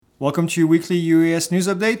Welcome to your weekly UAS news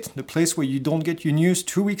update, the place where you don't get your news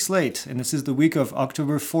 2 weeks late, and this is the week of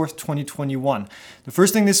October 4th, 2021. The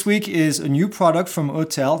first thing this week is a new product from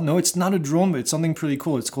Autel. No, it's not a drone, but it's something pretty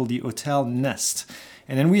cool. It's called the Autel Nest.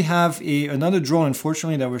 And then we have another drone,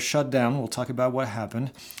 unfortunately, that was shut down. We'll talk about what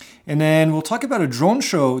happened. And then we'll talk about a drone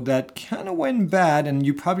show that kind of went bad, and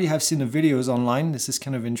you probably have seen the videos online. This is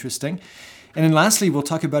kind of interesting. And then lastly, we'll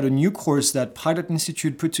talk about a new course that Pilot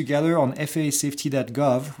Institute put together on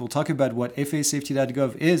FAAsafety.gov. We'll talk about what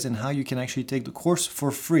FAAsafety.gov is and how you can actually take the course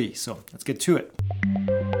for free. So let's get to it.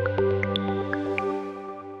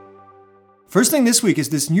 First thing this week is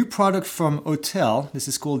this new product from Autel. This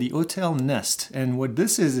is called the Autel Nest. And what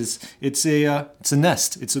this is it's a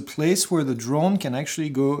nest. It's a place where the drone can actually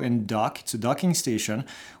go and dock. It's a docking station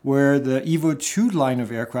where the Evo 2 line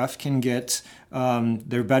of aircraft can get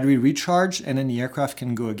their battery recharged, and then the aircraft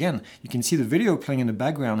can go again. You can see the video playing in the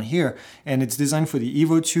background here, and it's designed for the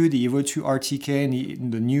Evo 2, the Evo 2 RTK,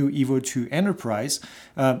 and the new Evo 2 Enterprise.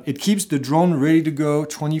 It keeps the drone ready to go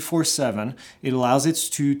 24/7. It allows it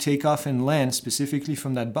to take off and land specifically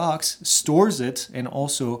from that box, stores it, and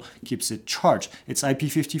also keeps it charged. It's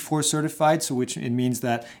IP54 certified, so which it means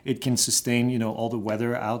that it can sustain, all the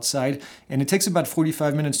weather outside, and it takes about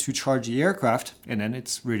 45 minutes to charge the aircraft, and then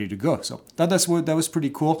it's ready to go. So that was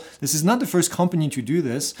pretty cool. This is not the first company to do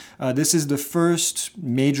this. This is the first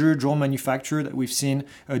major drone manufacturer that we've seen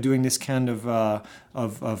doing this kind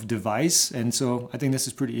of device, and so I think this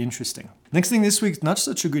is pretty interesting. Next thing this week, not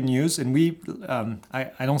such a good news, and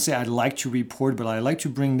I don't say I'd like to report, but I like to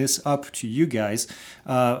bring this up to you guys.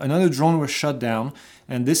 Another drone was shut down,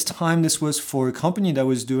 and this time this was for a company that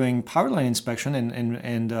was doing power line inspection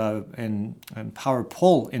and power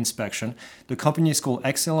pole inspection. The company is called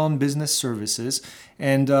Exelon Business Services,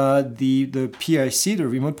 and the PIC, the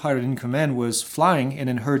remote pilot in command, was flying and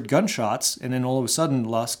then heard gunshots, and then all of a sudden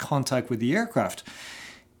lost contact with the aircraft.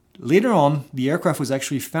 Later on, the aircraft was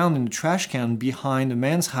actually found in a trash can behind a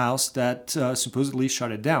man's house that supposedly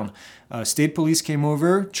shut it down. State police came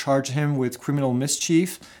over, charged him with criminal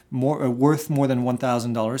mischief, worth more than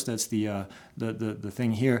 $1,000. That's the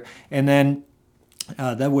thing here. And then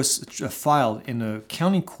that was filed in a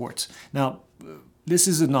county court. Now, this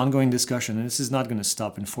is an ongoing discussion, and this is not going to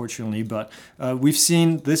stop, unfortunately, but we've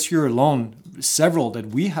seen this year alone several that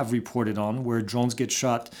we have reported on where drones get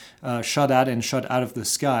shot at and shot out of the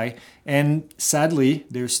sky, and sadly,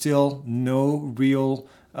 there's still no real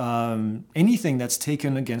anything that's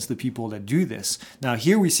taken against the people that do this. Now,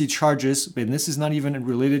 here we see charges, and this is not even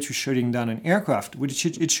related to shutting down an aircraft, which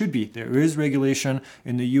it should be. There is regulation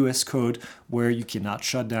in the U.S. code where you cannot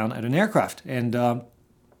shut down at an aircraft, and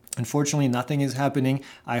unfortunately, nothing is happening.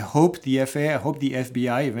 I hope the FAA, I hope the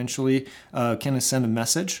FBI eventually can send a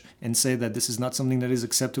message and say that this is not something that is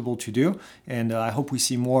acceptable to do. And I hope we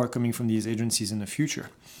see more coming from these agencies in the future.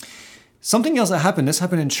 Something else that happened, this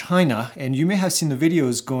happened in China, and you may have seen the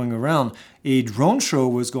videos going around. A drone show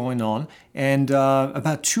was going on, and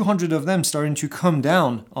about 200 of them starting to come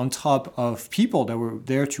down on top of people that were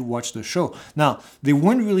there to watch the show. Now, they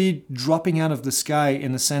weren't really dropping out of the sky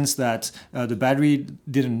in the sense that the battery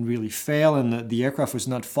didn't really fail and the aircraft was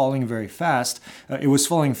not falling very fast. It was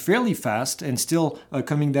falling fairly fast and still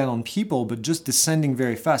coming down on people, but just descending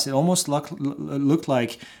very fast. It almost looked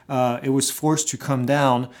like it was forced to come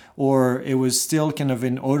down, or it was still kind of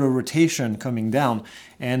in auto rotation coming down.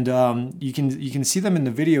 And you can see them in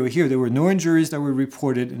the video here. There were no injuries that were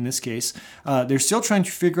reported in this case. They're still trying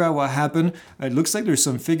to figure out what happened. It looks like there's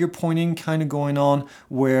some finger pointing kind of going on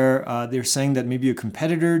where they're saying that maybe a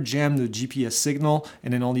competitor jammed the GPS signal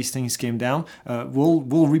and then all these things came down.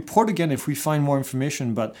 We'll report again if we find more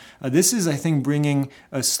information, but this is, I think, bringing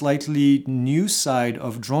a slightly new side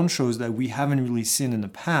of drone shows that we haven't really seen in the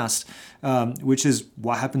past, which is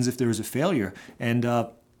what happens if there is a failure. And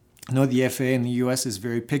I know the FAA in the US is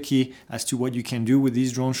very picky as to what you can do with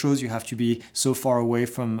these drone shows. You have to be so far away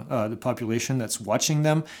from the population that's watching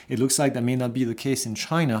them. It looks like that may not be the case in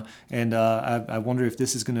China, and I wonder if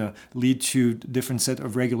this is going to lead to a different set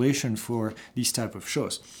of regulation for these type of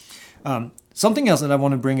shows. Something else that I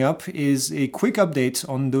want to bring up is a quick update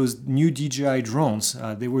on those new DJI drones.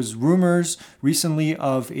 There was rumors recently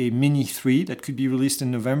of a Mini 3 that could be released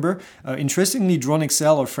in November. Interestingly,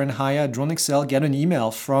 DroneXL, our friend Haya, DroneXL, got an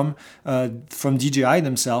email from DJI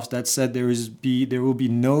themselves that said there will be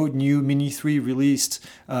no new Mini 3 released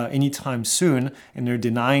anytime soon, and they're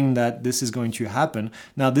denying that this is going to happen.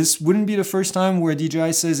 Now, this wouldn't be the first time where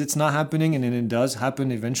DJI says it's not happening, and then it does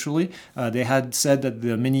happen eventually. They had said that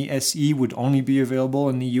the Mini SE would only be available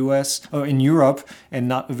in the US or in Europe and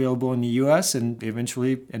not available in the US, and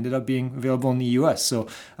eventually ended up being available in the US. So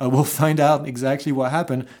we'll find out exactly what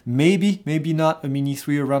happened. Maybe not a Mini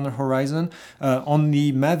 3 around the horizon. On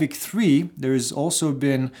the Mavic 3, there's also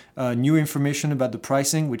been new information about the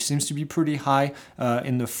pricing, which seems to be pretty high,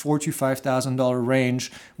 in the $4,000 to $5,000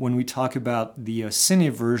 range when we talk about the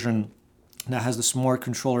Cine version that has the smart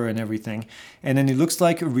controller and everything. And then it looks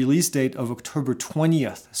like a release date of October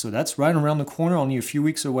 20th. So that's right around the corner, only a few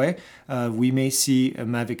weeks away. We may see a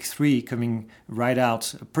Mavic 3 coming right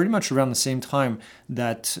out pretty much around the same time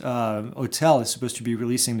that Autel is supposed to be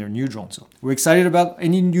releasing their new drone. So we're excited about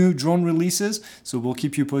any new drone releases. So we'll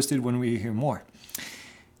keep you posted when we hear more.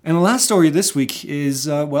 And the last story this week is,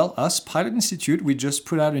 us, Pilot Institute, we just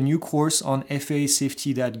put out a new course on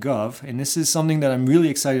FAAsafety.gov. And this is something that I'm really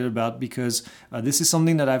excited about because this is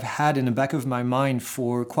something that I've had in the back of my mind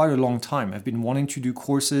for quite a long time. I've been wanting to do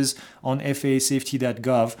courses on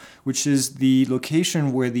FAAsafety.gov, which is the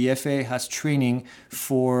location where the FAA has training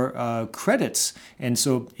for credits. And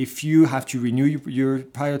so if you have to renew your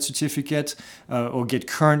pilot certificate or get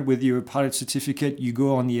current with your pilot certificate, you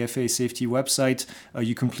go on the FAA Safety website,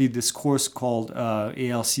 you complete this course called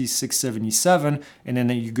ALC 677, and then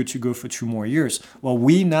you're good to go for 2 more years. Well,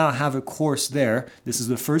 we now have a course there. This is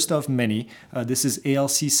the first of many. This is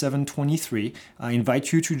ALC 723. I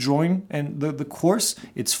invite you to join the course.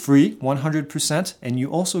 It's free, 100%, and you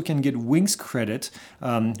also can get Wings credit.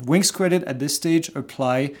 Wings credit at this stage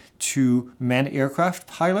apply to manned aircraft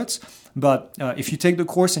pilots. But if you take the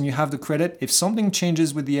course and you have the credit, if something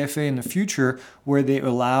changes with the FAA in the future where they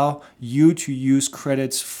allow you to use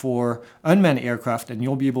credits for unmanned aircraft, then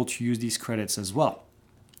you'll be able to use these credits as well.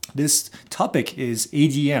 This topic is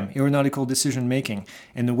ADM, Aeronautical Decision Making.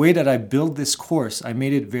 And the way that I built this course, I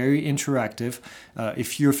made it very interactive.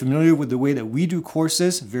 If you're familiar with the way that we do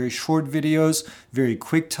courses, very short videos, very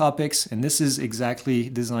quick topics, and this is exactly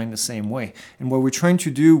designed the same way. And what we're trying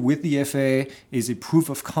to do with the FAA is a proof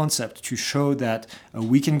of concept to show that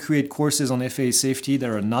we can create courses on FAA safety that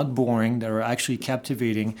are not boring, that are actually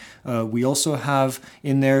captivating. We also have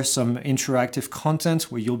in there some interactive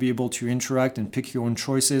content where you'll be able to interact and pick your own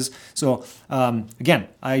choices. So again,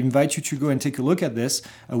 I invite you to go and take a look at this.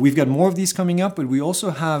 We've got more of these coming up, but we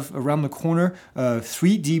also have around the corner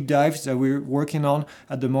 3 deep dives that we're working on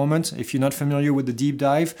at the moment. If you're not familiar with the deep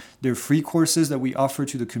dive, they're free courses that we offer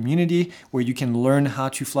to the community where you can learn how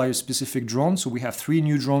to fly a specific drone. So we have 3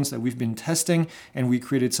 new drones that we've been testing, and we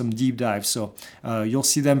created some deep dives. So you'll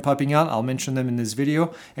see them popping out. I'll mention them in this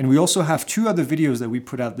video. And we also have 2 other videos that we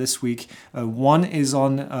put out this week. One is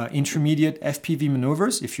on intermediate FPV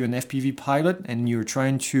maneuvers. If you're an FPV pilot and you're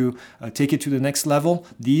trying to take it to the next level,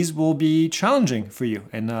 these will be challenging for you.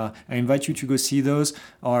 And I invite you to go see those.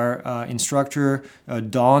 Our instructor,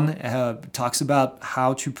 Dawn, talks about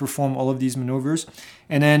how to perform all of these maneuvers.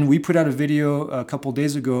 And then we put out a video a couple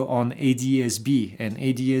days ago on ADS-B. And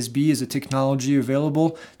ADS-B is a technology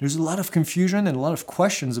available. There's a lot of confusion and a lot of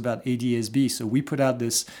questions about ADS-B. So we put out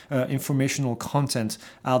this informational content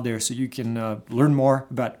out there so you can learn more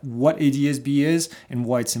about what ADS-B is and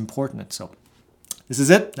why it's important. So this is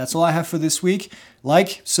it. That's all I have for this week.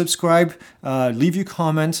 Like, subscribe, leave your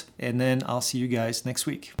comment, and then I'll see you guys next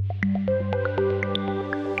week.